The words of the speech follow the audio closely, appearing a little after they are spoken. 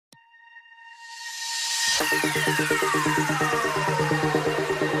Halo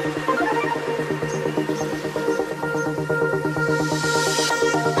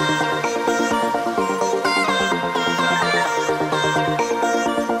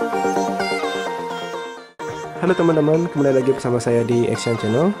teman-teman, kembali lagi bersama saya di Egsean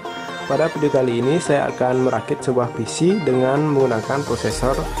channel. Pada video kali ini saya akan merakit sebuah PC dengan menggunakan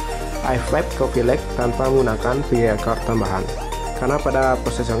prosesor i5 Coffelake tanpa menggunakan biaya card tambahan. Karena pada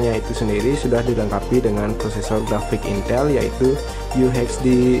prosesornya itu sendiri sudah dilengkapi dengan prosesor grafik Intel yaitu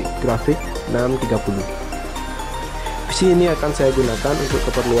UHD Graphics 630. PC ini akan saya gunakan untuk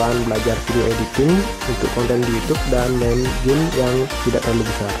keperluan belajar video editing, untuk konten di YouTube, dan main game yang tidak terlalu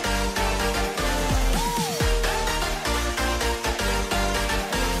besar.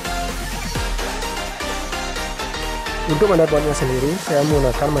 Untuk motherboardnya sendiri, saya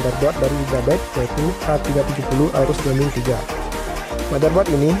menggunakan motherboard dari Gigabyte yaitu A370 Aorus Gaming 3.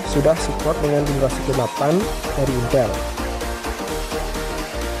 Motherboard ini sudah support dengan generasi ke-8 dari Intel.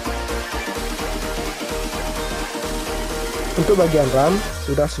 Untuk bagian RAM,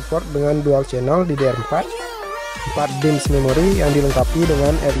 sudah support dengan dual channel DDR4, 4 DIMM memory yang dilengkapi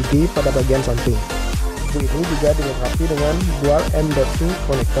dengan LED pada bagian samping. Ini juga dilengkapi dengan dual M.2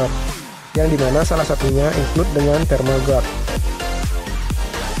 connector, yang dimana salah satunya include dengan thermal guard.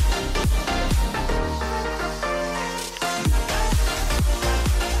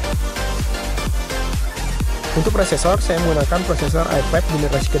 Untuk prosesor, saya menggunakan prosesor i5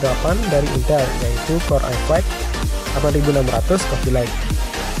 generasi ke-8 dari Intel, yaitu Core i5 8600 Coffelake.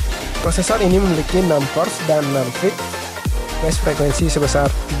 Prosesor ini memiliki 6 cores dan 6 thread, base frekuensi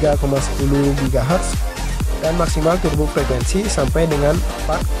sebesar 3,10 GHz, dan maksimal turbo frekuensi sampai dengan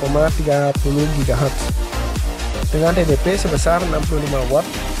 4,30 GHz dengan TDP sebesar 65 watt.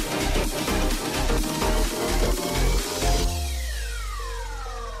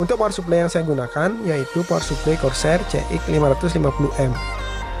 Untuk power supply yang saya gunakan yaitu power supply Corsair CX550M.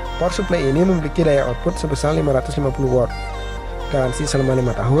 Power supply ini memiliki daya output sebesar 550 watt, garansi selama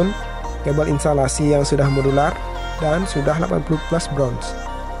 5 tahun, kabel instalasi yang sudah modular, dan sudah 80 plus bronze.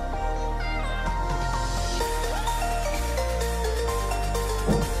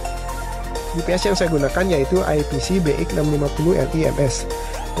 UPS yang saya gunakan yaitu PC BX650LI-MS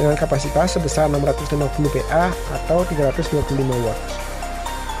dengan kapasitas sebesar 650 PA atau 325 watt.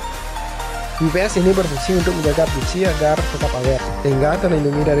 UPS ini berfungsi untuk menjaga PC agar tetap awet, sehingga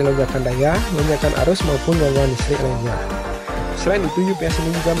terlindungi dari lonjakan daya, lonjakan arus maupun gangguan listrik lainnya. Selain itu, UPS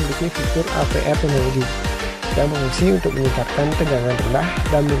ini juga memiliki fitur APR teknologi yang berfungsi untuk meningkatkan tegangan rendah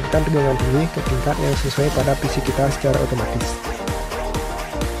dan menurunkan tegangan tinggi ke tingkat yang sesuai pada PC kita secara otomatis.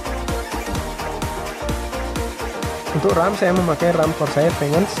 Untuk RAM, saya memakai RAM Corsair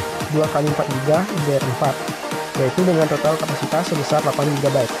Penguins 2x4GB DDR4, yaitu dengan total kapasitas sebesar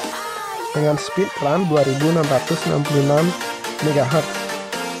 8GB, dengan speed RAM 2666 MHz.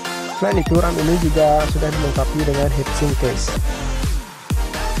 Selain itu, RAM ini juga sudah dilengkapi dengan heatsink case.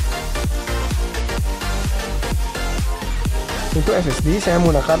 Untuk SSD, saya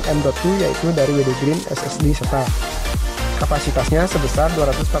menggunakan M.2 yaitu dari WD Green SSD SATA. Kapasitasnya sebesar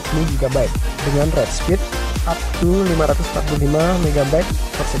 240GB dengan write speed up to 545 MB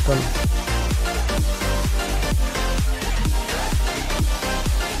per second.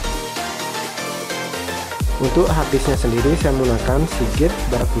 Untuk harddisknya sendiri saya menggunakan Seagate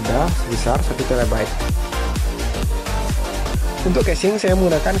Barakuda sebesar 1 TB. Untuk casing saya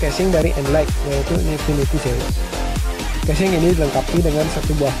menggunakan casing dari Enlight yaitu Infinity Series. Casing ini dilengkapi dengan satu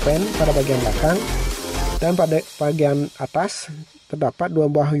buah fan pada bagian belakang, dan pada bagian atas terdapat dua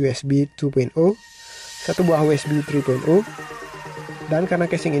buah USB 2.0, satu buah USB 3.0, dan karena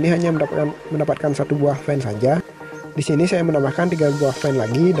casing ini hanya mendapatkan satu buah fan saja, di sini saya menambahkan 3 buah fan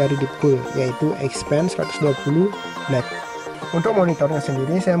lagi dari Deepcool yaitu Expand 120 Black. Untuk monitornya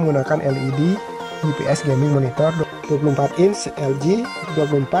sendiri saya menggunakan LED IPS gaming monitor 24 inch LG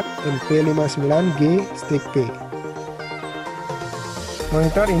 24 MP59G Stick P.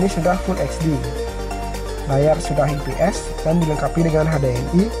 Monitor ini sudah Full HD, layar sudah IPS dan dilengkapi dengan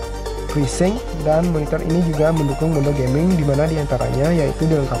HDMI, FreeSync, dan monitor ini juga mendukung mode gaming dimana diantaranya yaitu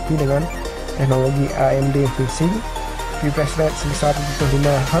dilengkapi dengan teknologi AMD FreeSync, refresh rate sebesar 75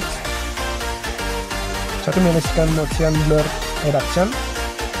 Hz, 1 milisekund motion blur reduction,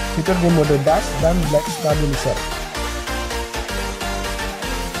 fitur game mode dash, dan black stabilizer.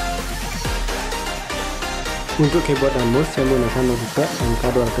 Untuk keyboard dan mouse saya menggunakan Logitech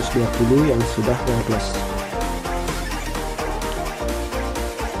MK220 yang sudah wireless.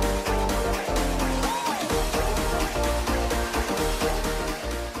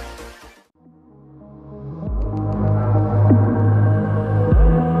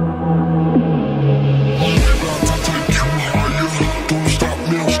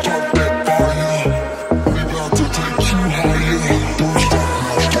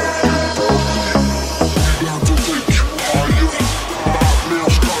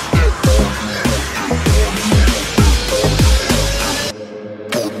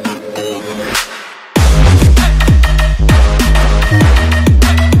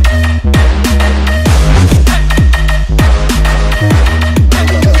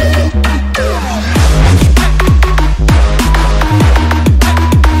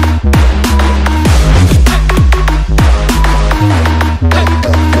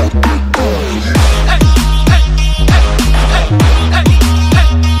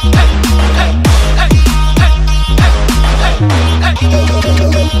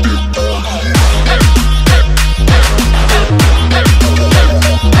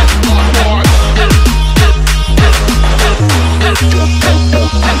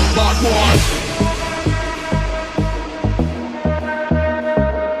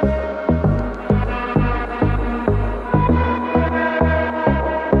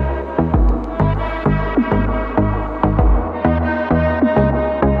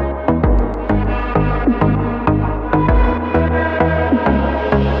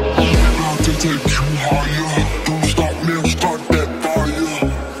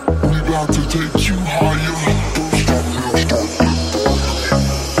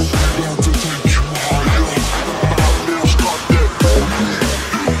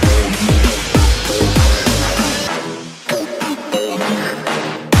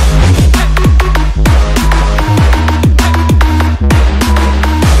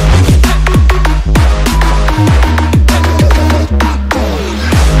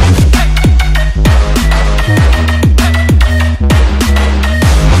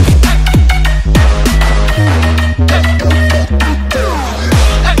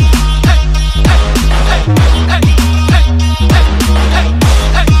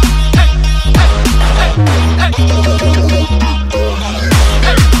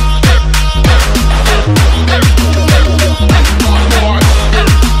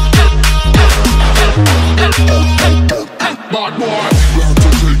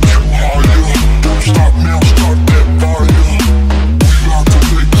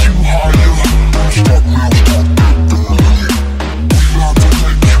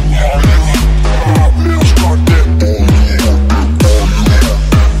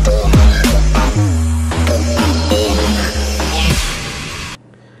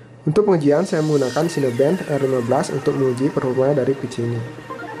 Untuk pengujian, saya menggunakan Cinebench R15 untuk menguji performa dari PC ini.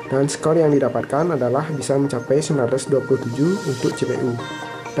 Dan skor yang didapatkan adalah bisa mencapai 927 untuk CPU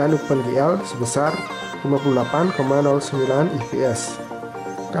dan OpenGL sebesar 58,09 fps.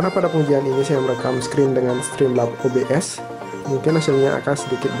 Karena pada pengujian ini saya merekam screen dengan Streamlabs OBS, mungkin hasilnya akan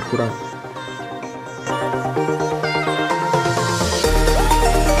sedikit berkurang.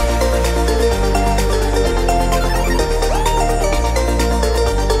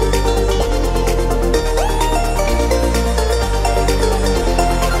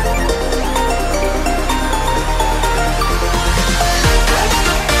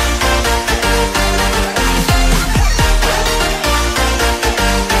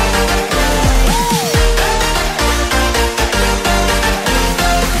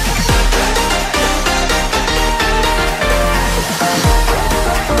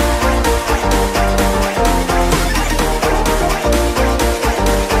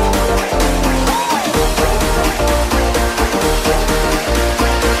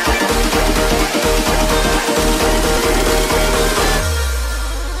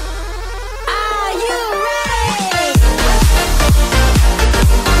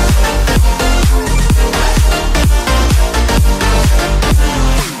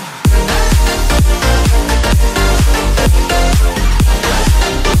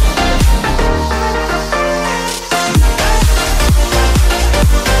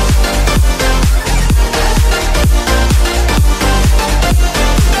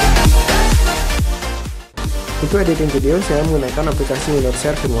 Untuk editing video, saya menggunakan aplikasi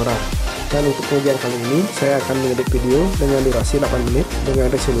Wondershare Filmora. Dan untuk pengujian kali ini, saya akan mengedit video dengan durasi 8 menit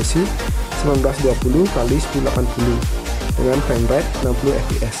dengan resolusi 1920x1080 dengan frame rate 60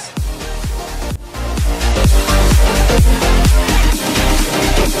 fps.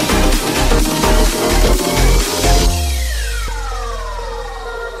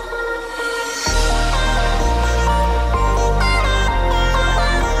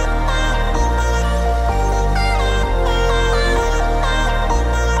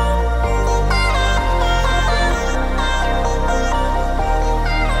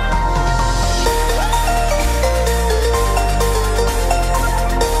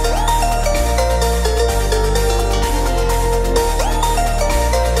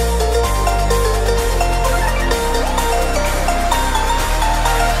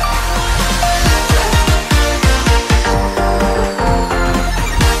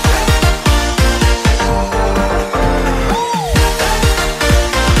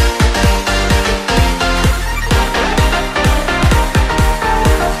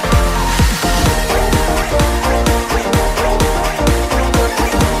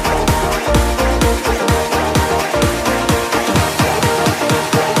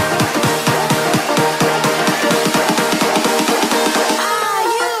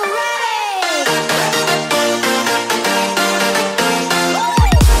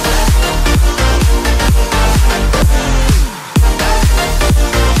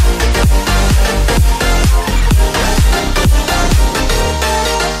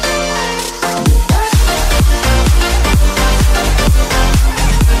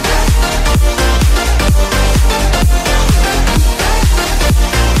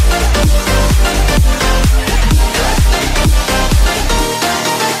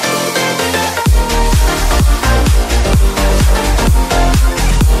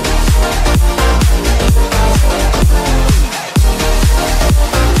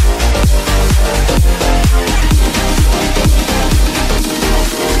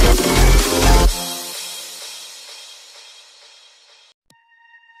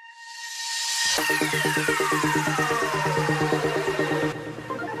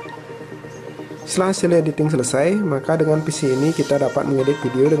 Setelah hasil editing selesai, maka dengan PC ini kita dapat mengedit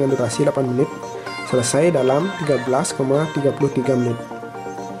video dengan durasi 8 menit selesai dalam 13,33 menit.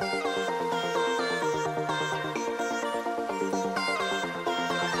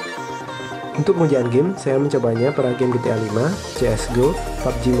 Untuk pengujian game, saya mencobanya pada game GTA 5, CSGO,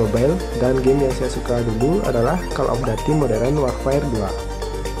 PUBG Mobile, dan game yang saya suka dulu adalah Call of Duty Modern Warfare 2.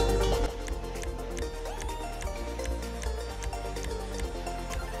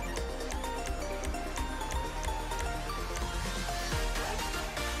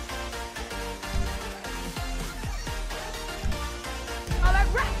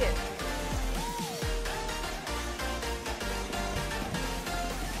 Rakit.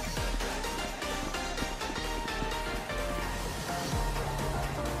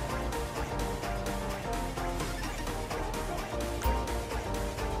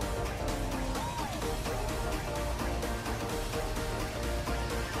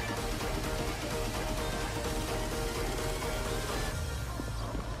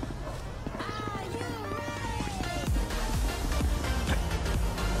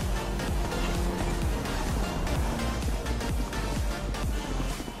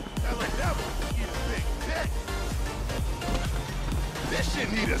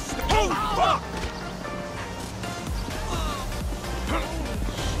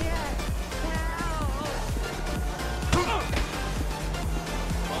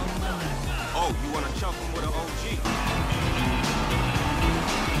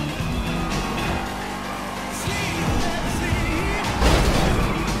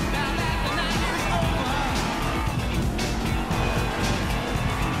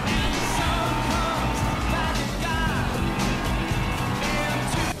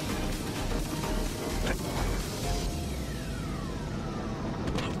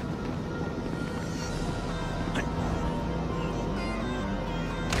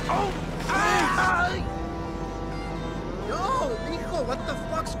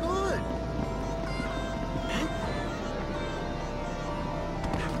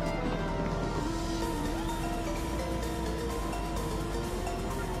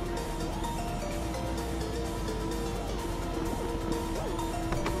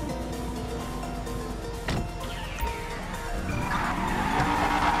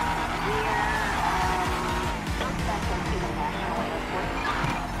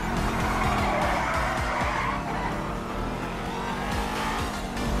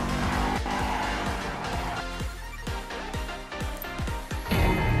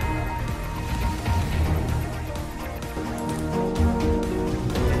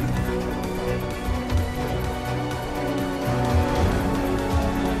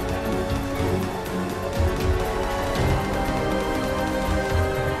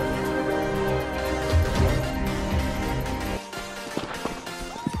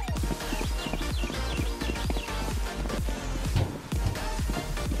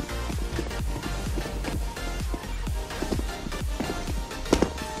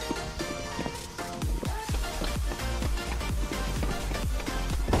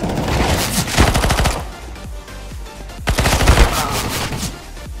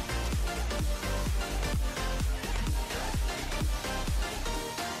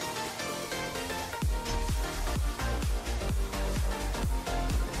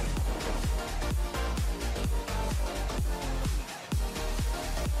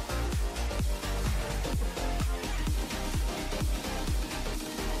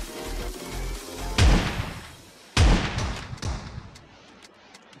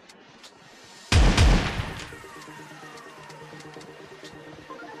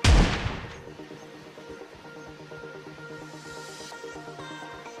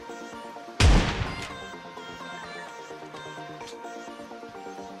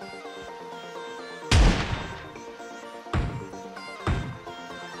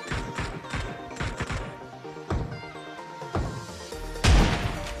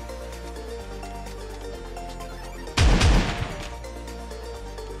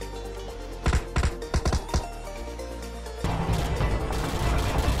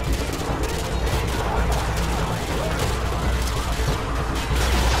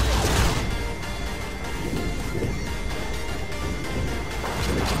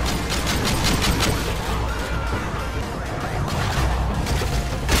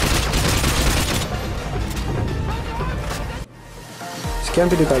 Sekian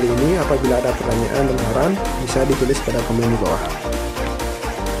video kali ini. Apabila ada pertanyaan dan saran, bisa ditulis pada komen di bawah.